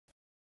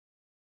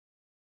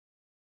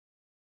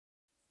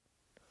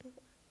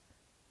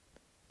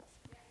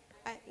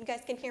You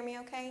guys can hear me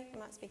okay? I'm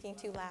not speaking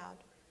too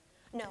loud.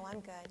 No, I'm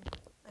good.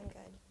 I'm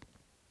good.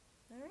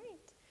 All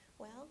right.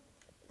 Well,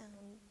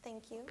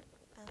 thank you.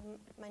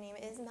 My name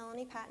is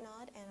Melanie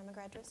Patnod, and I'm a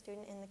graduate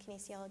student in the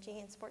Kinesiology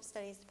and Sports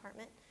Studies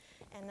Department.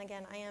 And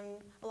again, I am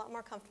a lot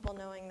more comfortable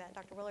knowing that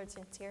Dr.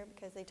 Willardson's here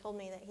because they told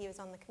me that he was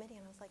on the committee,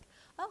 and I was like,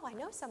 oh, I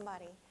know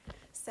somebody.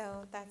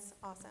 So that's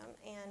awesome.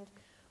 And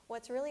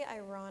what's really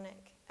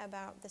ironic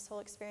about this whole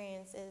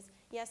experience is,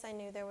 yes, I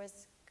knew there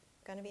was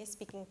going to be a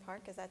speaking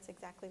part because that's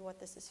exactly what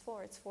this is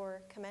for. It's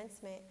for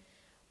commencement.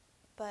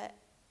 But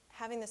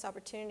having this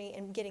opportunity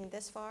and getting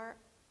this far,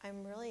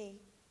 I'm really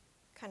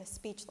kind of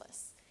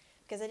speechless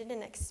because I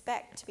didn't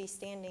expect to be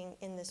standing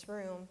in this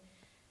room.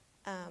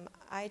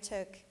 I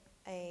took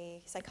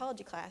a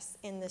psychology class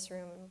in this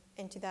room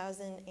in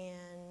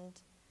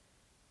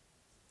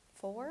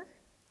 2004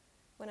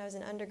 when I was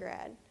an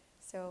undergrad.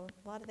 So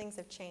a lot of things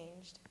have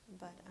changed,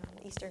 but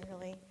Eastern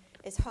really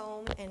is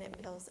home, and it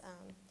feels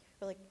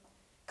really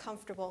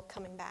comfortable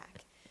coming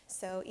back.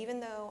 So even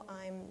though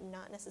I'm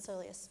not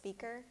necessarily a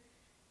speaker,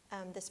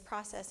 this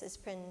process has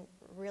been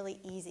really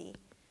easy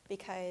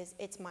because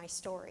it's my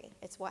story.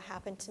 It's what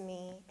happened to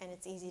me, and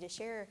it's easy to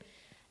share.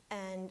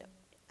 And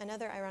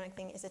another ironic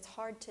thing is it's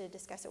hard to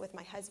discuss it with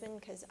my husband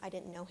because I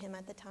didn't know him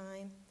at the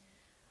time,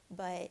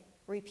 but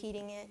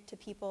repeating it to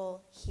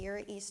people here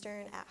at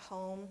Eastern, at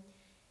home,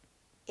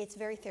 it's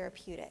very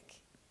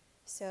therapeutic.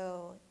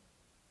 So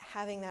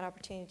having that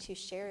opportunity to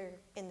share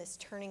in this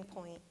turning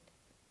point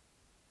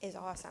is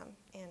awesome.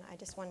 And I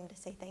just wanted to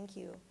say thank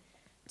you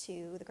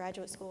to the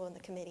graduate school and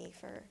the committee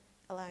for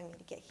allowing me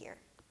to get here.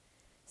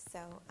 So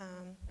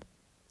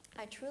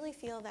I truly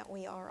feel that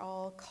we are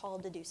all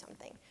called to do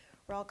something.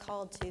 We're all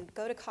called to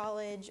go to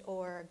college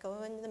or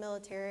go into the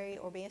military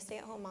or be a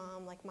stay-at-home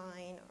mom like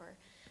mine or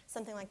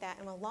something like that.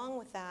 And along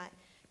with that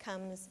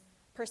comes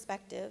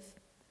perspective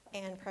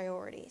and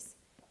priorities.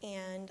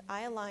 And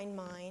I aligned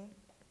mine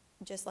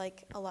just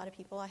like a lot of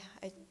people. I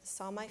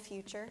saw my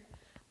future.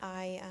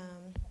 I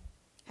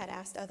had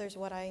asked others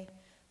what I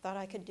thought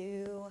I could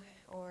do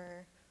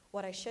or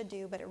what I should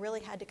do, but it really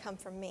had to come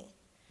from me.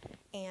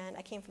 And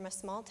I came from a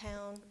small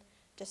town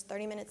just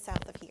 30 minutes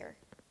south of here.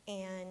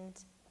 And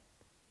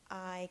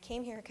I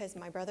came here because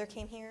my brother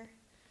came here.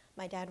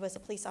 My dad was a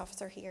police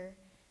officer here.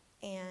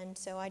 And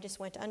so I just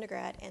went to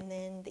undergrad. And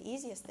then the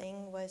easiest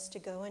thing was to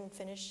go and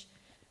finish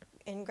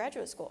in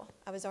graduate school.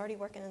 I was already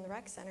working in the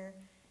rec center,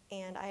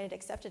 and I had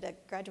accepted a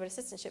graduate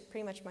assistantship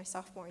pretty much my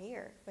sophomore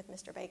year with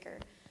Mr. Baker.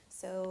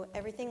 So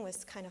everything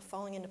was kind of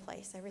falling into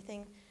place.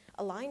 Everything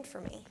aligned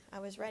for me. I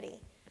was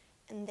ready.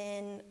 And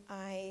then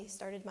I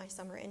started my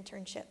summer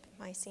internship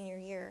my senior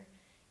year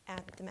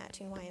at the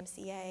Mattoon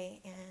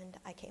YMCA, and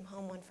I came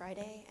home one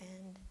Friday,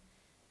 and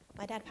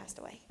my dad passed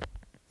away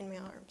in my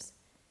arms.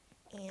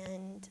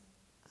 And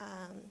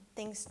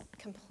things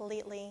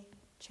completely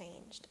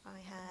changed. I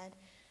had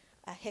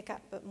a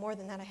hiccup, but more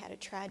than that, I had a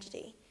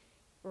tragedy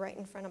right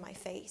in front of my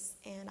face,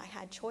 and I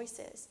had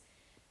choices.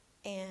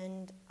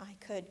 And I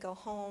could go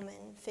home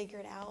and figure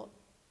it out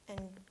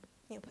and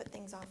put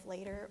things off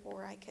later,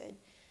 or I could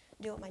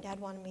do what my dad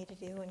wanted me to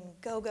do and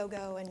go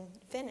and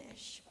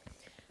finish.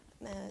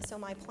 So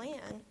my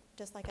plan,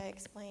 just like I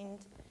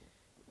explained,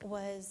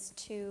 was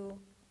to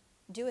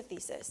do a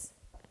thesis.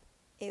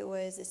 It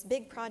was this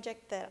big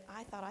project that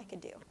I thought I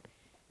could do.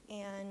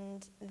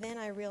 And then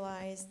I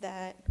realized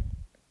that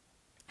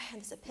I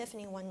had this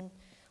epiphany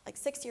like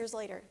 6 years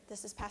later,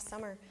 this past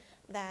summer,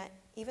 that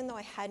even though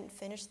I hadn't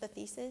finished the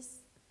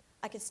thesis,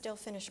 I could still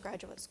finish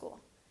graduate school.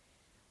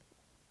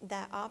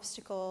 That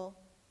obstacle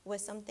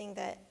was something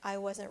that I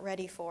wasn't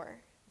ready for,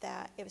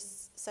 that it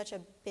was such a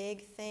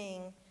big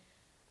thing.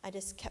 I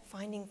just kept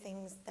finding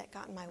things that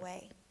got in my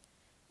way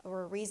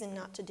or a reason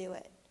not to do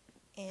it.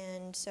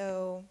 And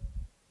so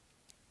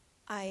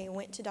I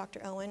went to Dr.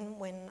 Owen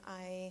when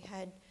I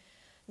had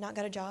not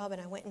got a job,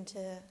 and I went into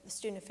the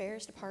student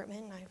affairs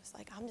department, and I was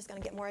like, I'm just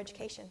going to get more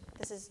education.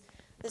 This is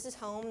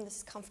home. This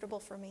is comfortable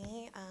for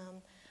me.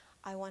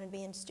 I want to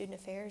be in student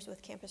affairs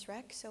with Campus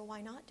Rec, so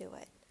why not do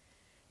it?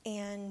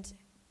 And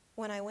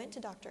when I went to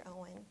Dr.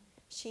 Owen,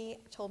 she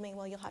told me,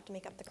 well, you'll have to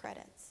make up the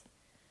credits.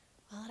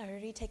 Well, I'd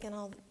already taken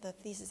all the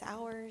thesis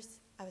hours.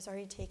 I was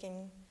already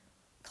taking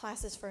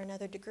classes for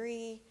another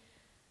degree.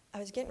 I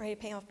was getting ready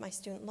to pay off my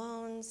student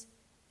loans,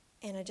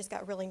 and I just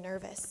got really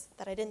nervous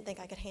that I didn't think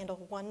I could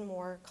handle one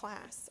more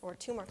class or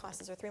two more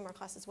classes or three more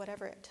classes,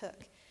 whatever it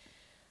took.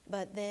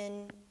 But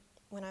then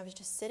when I was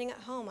just sitting at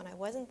home and I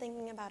wasn't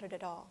thinking about it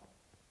at all,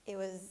 it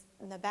was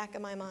in the back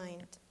of my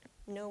mind,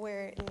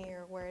 nowhere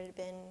near where it had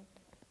been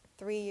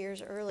 3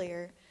 years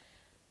earlier.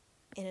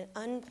 In an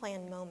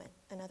unplanned moment,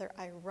 another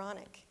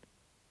ironic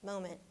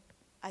moment,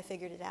 I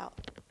figured it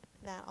out,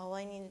 that all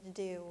I needed to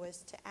do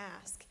was to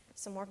ask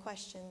some more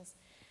questions,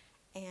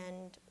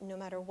 and no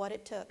matter what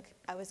it took,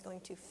 I was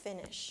going to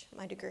finish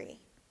my degree.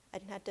 I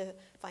didn't have to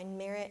find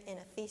merit in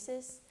a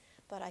thesis,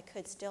 but I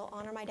could still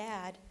honor my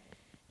dad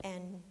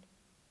and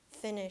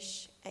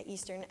finish at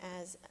Eastern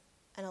as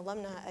an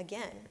alumna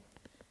again,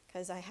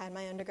 because I had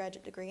my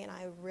undergraduate degree, and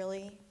I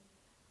really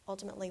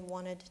ultimately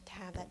wanted to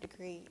have that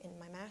degree in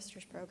my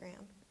master's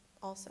program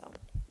also.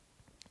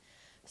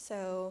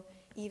 So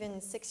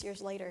even 6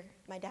 years later,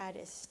 my dad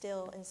is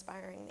still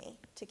inspiring me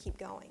to keep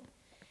going.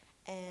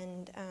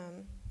 And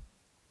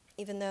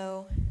even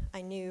though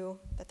I knew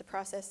that the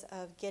process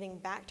of getting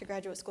back to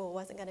graduate school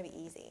wasn't going to be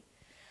easy,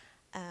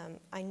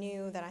 I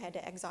knew that I had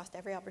to exhaust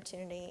every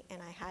opportunity,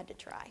 and I had to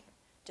try.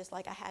 Just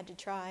like I had to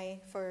try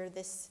for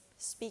this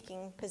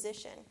speaking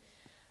position.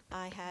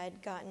 I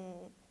had gotten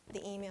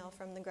the email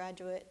from the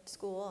graduate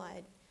school.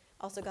 I'd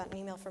also got an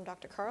email from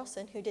Dr.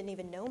 Carlson, who didn't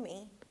even know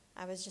me.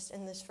 I was just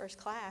in this first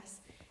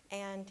class,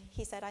 and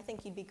he said, "I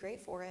think you'd be great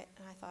for it."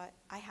 And I thought,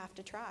 I have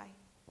to try.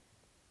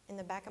 In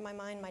the back of my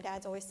mind, my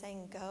dad's always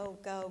saying, go,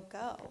 go,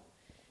 go.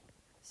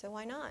 So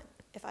why not?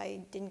 If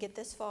I didn't get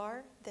this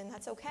far, then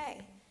that's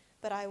okay.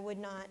 But I would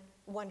not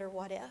wonder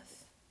what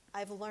if.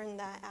 I've learned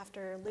that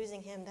after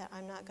losing him, that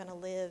I'm not going to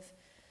live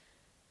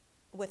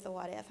with the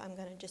what if. I'm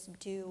going to just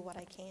do what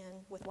I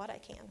can with what I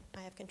can.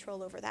 I have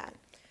control over that.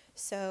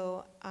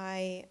 So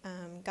I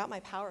got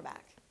my power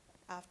back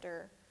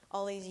after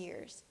all these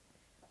years.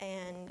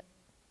 And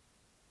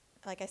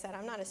like I said,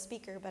 I'm not a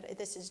speaker, but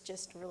this is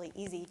just really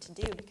easy to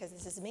do because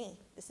this is me.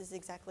 This is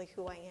exactly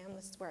who I am.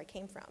 This is where I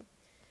came from.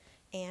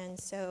 And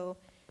so,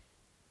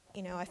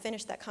 you know, I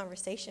finished that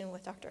conversation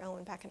with Dr.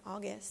 Owen back in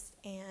August,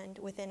 and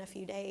within a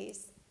few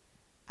days,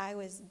 I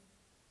was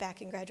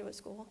back in graduate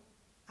school.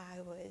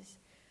 I was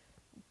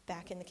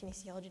back in the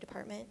kinesiology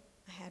department.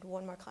 I had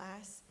one more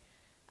class.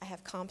 I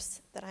have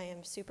comps that I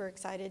am super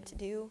excited to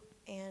do,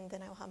 and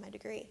then I will have my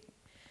degree.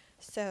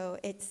 So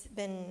it's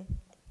been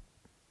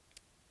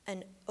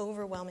an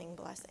overwhelming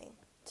blessing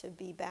to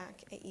be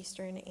back at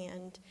Eastern,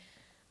 and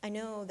I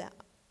know that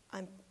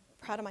I'm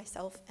proud of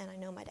myself, and I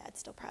know my dad's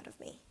still proud of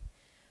me.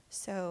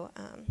 So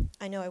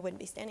I know I wouldn't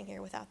be standing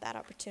here without that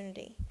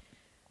opportunity.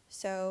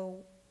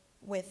 So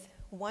with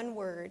one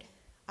word,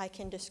 I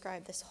can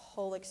describe this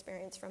whole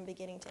experience from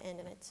beginning to end,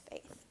 and it's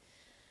faith.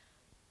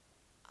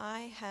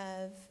 I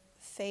have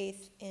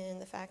faith in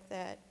the fact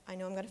that I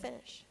know I'm going to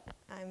finish.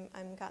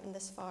 I'm gotten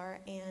this far,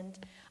 and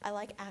I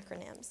like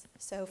acronyms.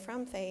 So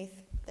from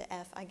faith, the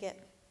F, I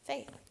get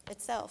faith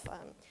itself.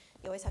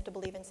 You always have to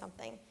believe in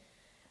something,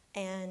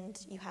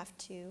 and you have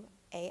to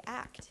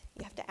act.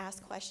 You have to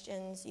ask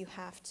questions. You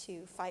have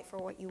to fight for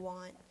what you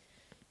want.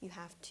 You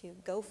have to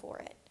go for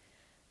it.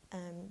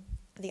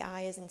 The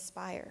I is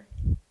inspire.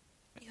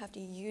 You have to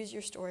use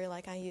your story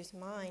like I used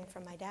mine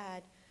from my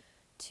dad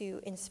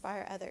to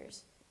inspire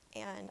others.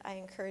 And I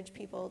encourage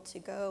people to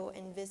go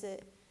and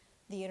visit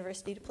the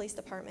University Police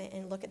Department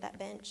and look at that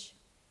bench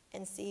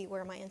and see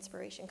where my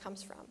inspiration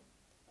comes from.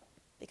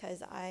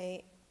 Because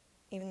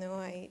even though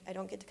I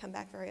don't get to come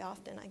back very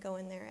often, I go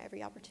in there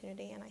every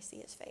opportunity and I see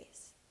his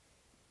face.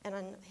 And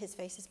on his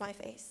face is my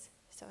face,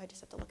 so I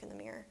just have to look in the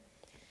mirror.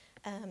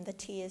 The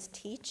T is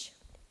teach,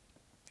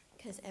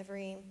 because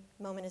every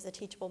moment is a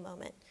teachable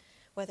moment.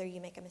 Whether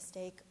you make a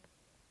mistake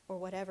or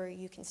whatever,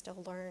 you can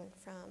still learn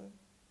from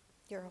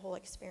your whole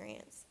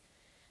experience.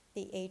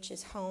 The H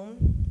is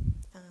home,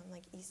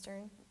 like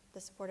Eastern,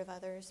 the support of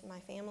others, my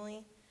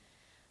family,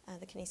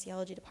 the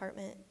kinesiology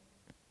department,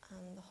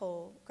 the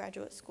whole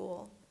graduate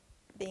school,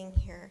 being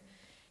here.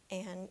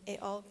 And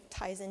it all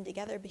ties in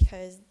together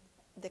because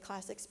the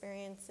class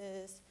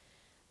experiences,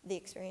 the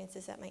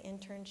experiences at my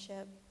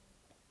internship,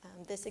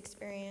 this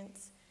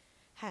experience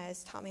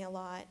has taught me a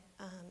lot.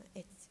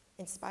 It's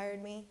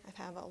inspired me. I've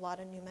had a lot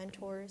of new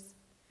mentors.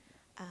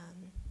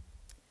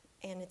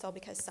 And it's all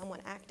because someone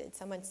acted.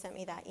 Someone sent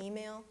me that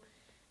email,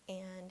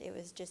 and it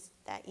was just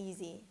that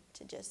easy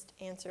to just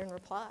answer and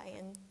reply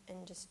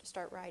and just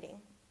start writing.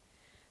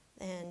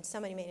 And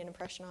somebody made an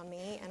impression on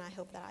me, and I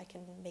hope that I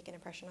can make an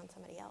impression on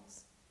somebody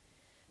else.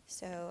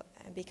 So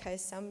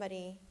because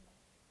somebody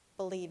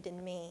believed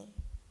in me,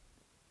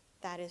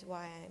 that is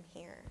why I'm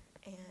here.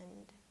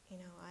 And you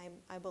know,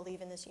 I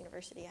believe in this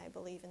university. I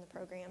believe in the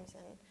programs,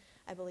 and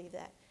I believe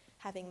that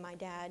having my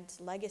dad's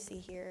legacy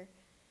here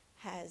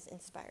has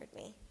inspired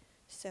me.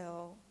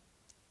 So,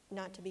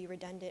 not to be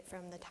redundant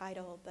from the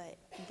title, but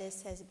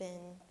this has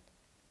been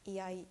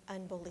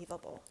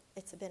unbelievable.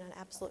 It's been an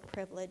absolute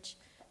privilege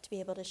to be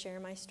able to share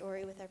my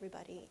story with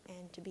everybody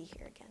and to be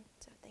here again.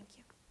 So, thank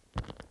you.